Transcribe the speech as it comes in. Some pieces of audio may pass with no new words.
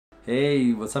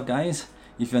Hey, what's up guys?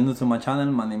 If you're new to my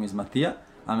channel, my name is Mattia.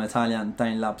 I'm an Italian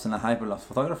time-lapse and hyperlapse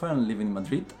photographer and live in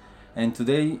Madrid. And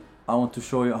today I want to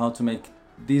show you how to make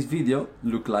this video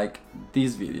look like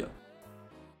this video.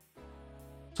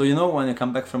 So you know when you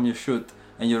come back from your shoot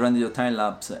and you render your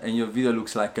time-lapse and your video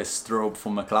looks like a strobe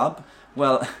from a club?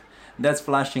 Well, that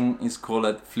flashing is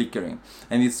called flickering,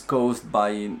 and it's caused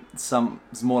by some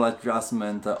small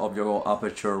adjustment of your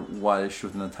aperture while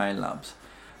shooting a time-lapse.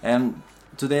 And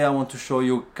today I want to show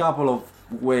you a couple of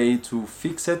ways to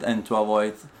fix it and to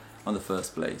avoid on the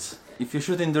first place. If you're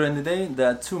shooting during the day,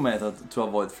 there are two methods to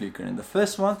avoid flickering. The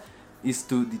first one is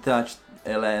to detach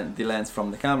the lens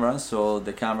from the camera, so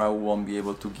the camera won't be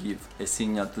able to give a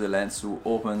signal to the lens to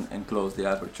open and close the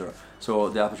aperture, so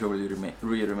the aperture will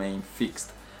remain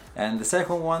fixed. And the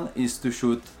second one is to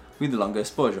shoot with longer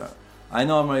exposure. I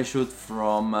normally shoot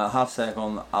from half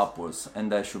second upwards, and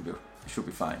that should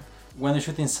be fine. When you're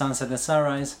shooting sunset and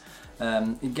sunrise,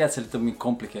 it gets a little bit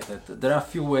complicated. There are a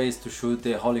few ways to shoot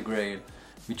the holy grail,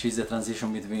 which is the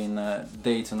transition between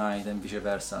day to night and vice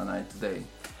versa, night to day.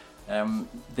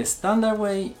 The standard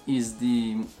way is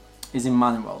in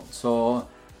manual, so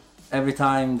every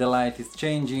time the light is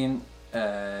changing,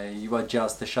 you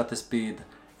adjust the shutter speed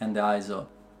and the ISO.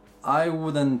 I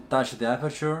wouldn't touch the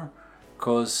aperture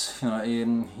because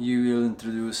you will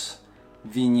introduce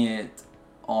vignette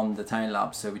on the time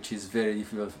lapse, which is very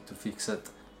difficult to fix it.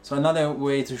 So another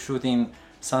way to shoot in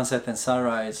sunset and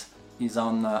sunrise is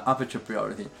on aperture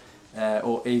priority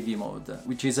or AV mode,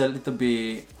 which is a little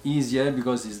bit easier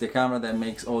because it's the camera that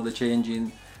makes all the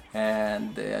changing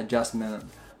and the adjustment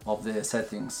of the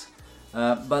settings.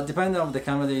 But depending on the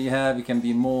camera that you have, it can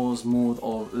be more smooth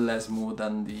or less smooth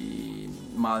than the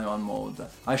manual mode.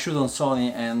 I shoot on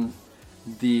Sony and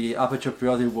the aperture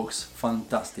priority works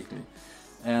fantastically.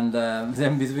 And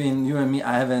then between you and me,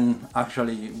 I haven't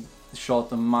actually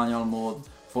shot on manual mode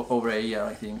for over a year,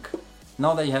 I think.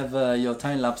 Now that you have your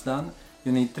time-lapse done,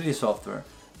 you need 3D software: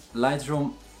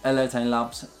 Lightroom,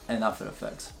 LRTimelapse and After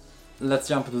Effects. Let's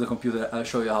jump to the computer, I'll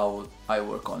show you how I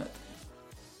work on it.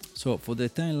 So for the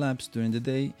time-lapse during the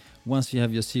day, once you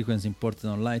have your sequence imported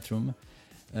on Lightroom,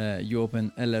 you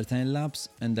open LRTimelapse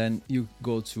and then you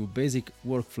go to Basic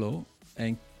Workflow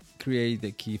and create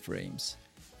the keyframes.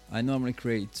 I normally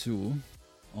create 2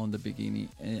 on the beginning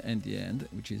and the end,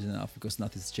 which is enough because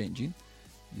nothing's changing.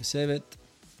 You save it,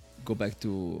 go back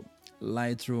to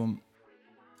Lightroom,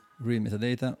 read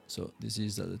metadata. So this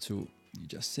is the 2 you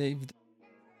just saved,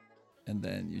 and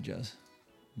then you just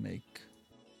make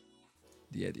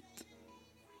the edit.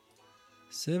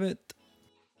 Save it,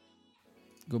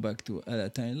 go back to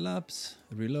edit time lapse,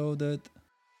 reload it,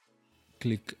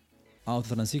 click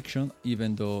auto transition,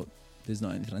 even though there's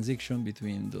not any transition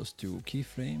between those 2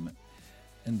 keyframes,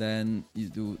 and then you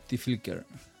do Deflicker,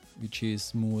 which is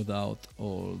smooth out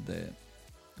all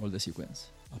the sequence.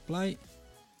 Apply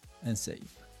and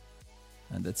save,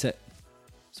 and that's it.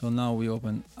 So now we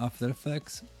open After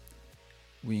Effects,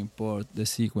 we import the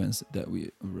sequence that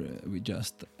we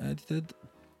just edited,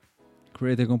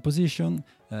 create a composition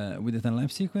with the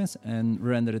time-lapse sequence and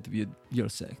render it with your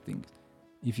settings.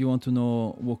 If you want to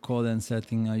know what code and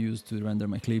setting I use to render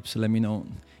my clips, let me know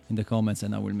in the comments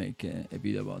and I will make a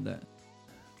video about that.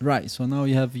 Right, so now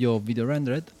you have your video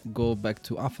rendered. Go back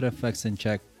to After Effects and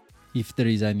check if there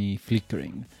is any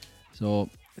flickering.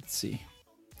 So let's see.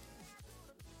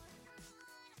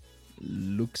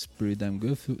 Looks pretty damn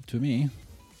good to me.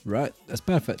 Right, that's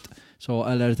perfect. So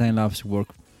LRTimelapse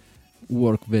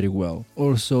work very well.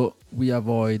 Also, we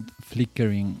avoid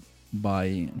flickering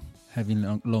by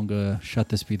having longer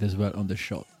shutter speed as well on the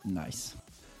shot. Nice.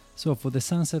 So for the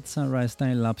sunset sunrise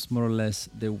time lapse, more or less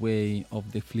the way of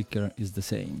the flicker is the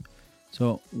same.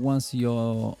 So once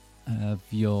you have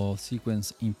your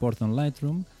sequence import on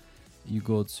Lightroom, you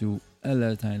go to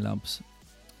LRTimelapse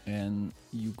and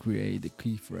you create the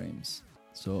keyframes.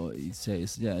 So it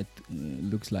says, yeah, it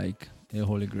looks like a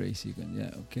holy grail sequence.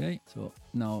 Yeah, okay. So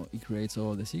now it creates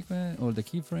all the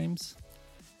keyframes,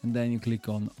 and then you click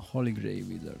on holy grail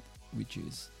wizard, which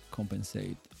is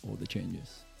compensate all the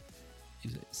changes. You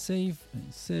say save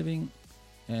and saving,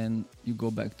 and you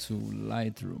go back to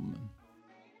Lightroom.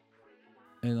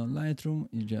 And on Lightroom,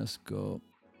 you just go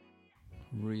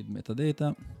read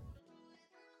metadata.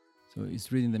 So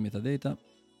it's reading the metadata,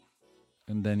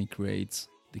 and then it creates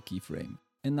the keyframe.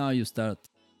 And now you start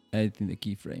editing the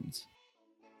keyframes.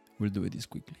 We'll do this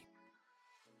quickly.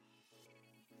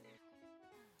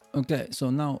 Okay, so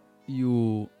now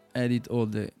you edit all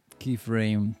the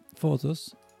keyframe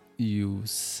photos. You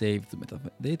save the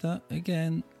metadata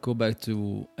again, go back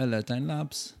to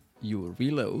LRTimelapse, you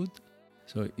reload,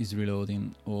 so it's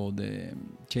reloading all the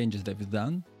changes that we've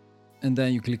done. and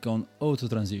then you click on auto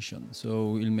transition,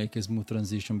 so it'll make a smooth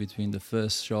transition between the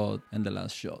first shot and the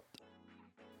last shot.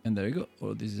 And there you go,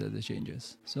 all these are the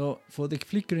changes. So for the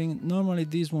flickering, normally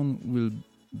this one will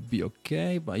be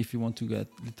okay, but if you want to get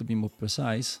a little bit more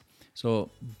precise, so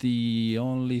the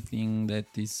only thing that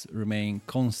is remain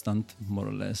constant more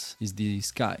or less is the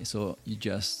sky. So you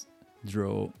just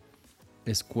draw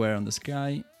a square on the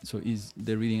sky, so is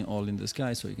the reading all in the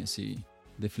sky, so you can see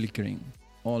the flickering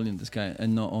all in the sky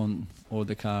and not on all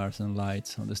the cars and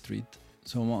lights on the street.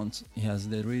 So once it has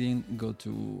the reading,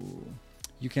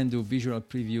 you can do visual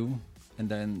preview and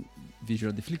then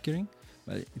visual deflickering,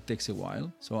 but it takes a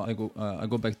while. So I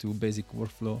go back to basic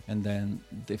workflow and then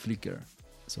deflicker,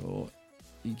 so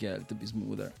it gets a little bit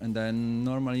smoother. And then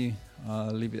normally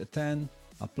I'll leave it at 10,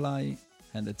 apply,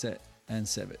 and that's it, and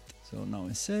save it. So now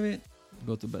I save it,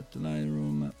 go back to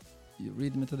Lightroom, you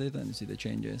read metadata and you see the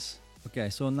changes.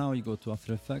 Okay, so now you go to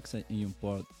After Effects and you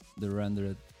import the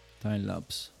rendered time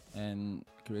lapse and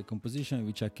create composition.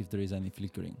 We check if there is any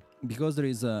flickering. Because there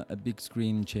is a big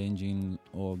screen changing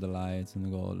all the lights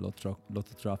and got a lot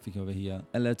of traffic over here,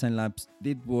 LRTimelapse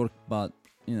did work, but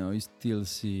you still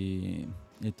see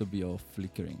a little bit of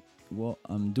flickering. What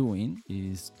I'm doing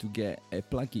is to get a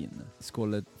plugin. It's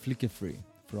called Flicker Free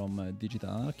from Digital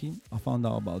Anarchy. I found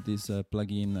out about this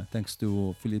plugin thanks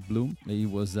to Philip Bloom. He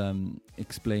was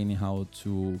explaining how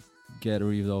to get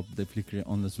rid of the flickering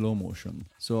on the slow motion.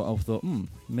 So I thought,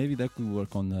 maybe that could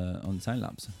work on time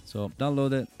lapse. So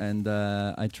download it, and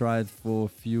I tried for a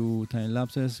few time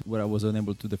lapses where I was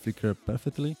unable to deflicker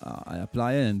perfectly. I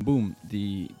apply it and boom,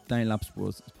 the time lapse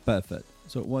was perfect.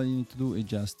 So what you need to do is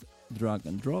just drag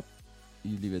and drop.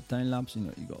 You leave it time lapse.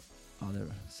 You got other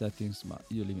settings, but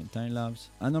you leave it time lapse.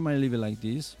 I normally leave it like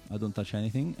this. I don't touch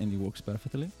anything, and it works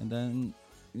perfectly. And then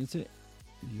that's it.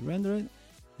 You render it,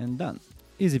 and done.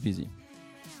 Easy peasy.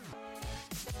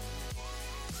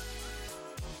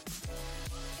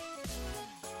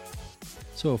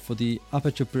 So for the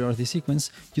aperture priority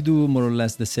sequence, you do more or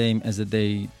less the same as the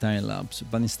day time lapse,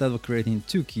 but instead of creating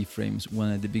 2 keyframes,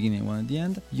 one at the beginning, one at the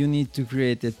end, you need to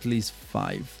create at least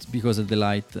 5 because of the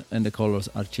light and the colors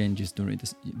are changes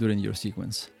during your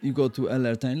sequence. You go to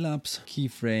LRTimelapse,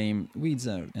 keyframe,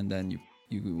 wizard, and then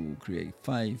you create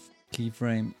 5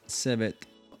 keyframe, save it.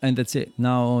 And that's it.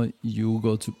 Now you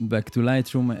go back to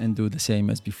Lightroom and do the same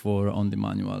as before on the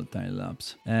manual time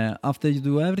lapse. After you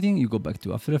do everything, you go back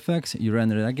to After Effects, you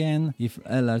render it again. If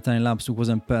LRTimelapse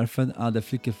wasn't perfect, add a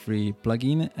Flicker Free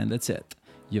plugin, and that's it.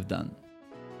 You've done.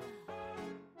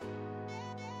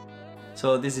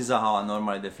 So this is how I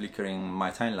normally deflickering my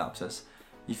time lapses.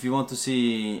 If you want to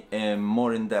see a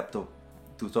more in-depth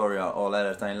tutorial on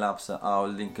LRTimelapse, I'll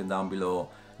link it down below.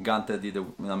 Gunther did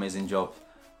an amazing job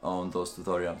on those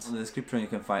tutorials. In the description you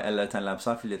can find LRTimelapse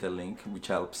affiliate link, which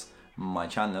helps my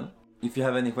channel. If you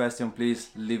have any question,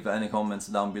 please leave any comments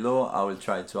down below. I will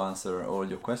try to answer all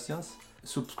your questions.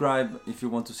 Subscribe if you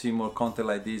want to see more content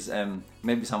like this and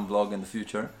maybe some vlog in the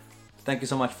future. Thank you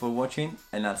so much for watching,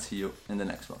 and I'll see you in the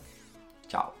next one.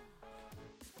 Ciao.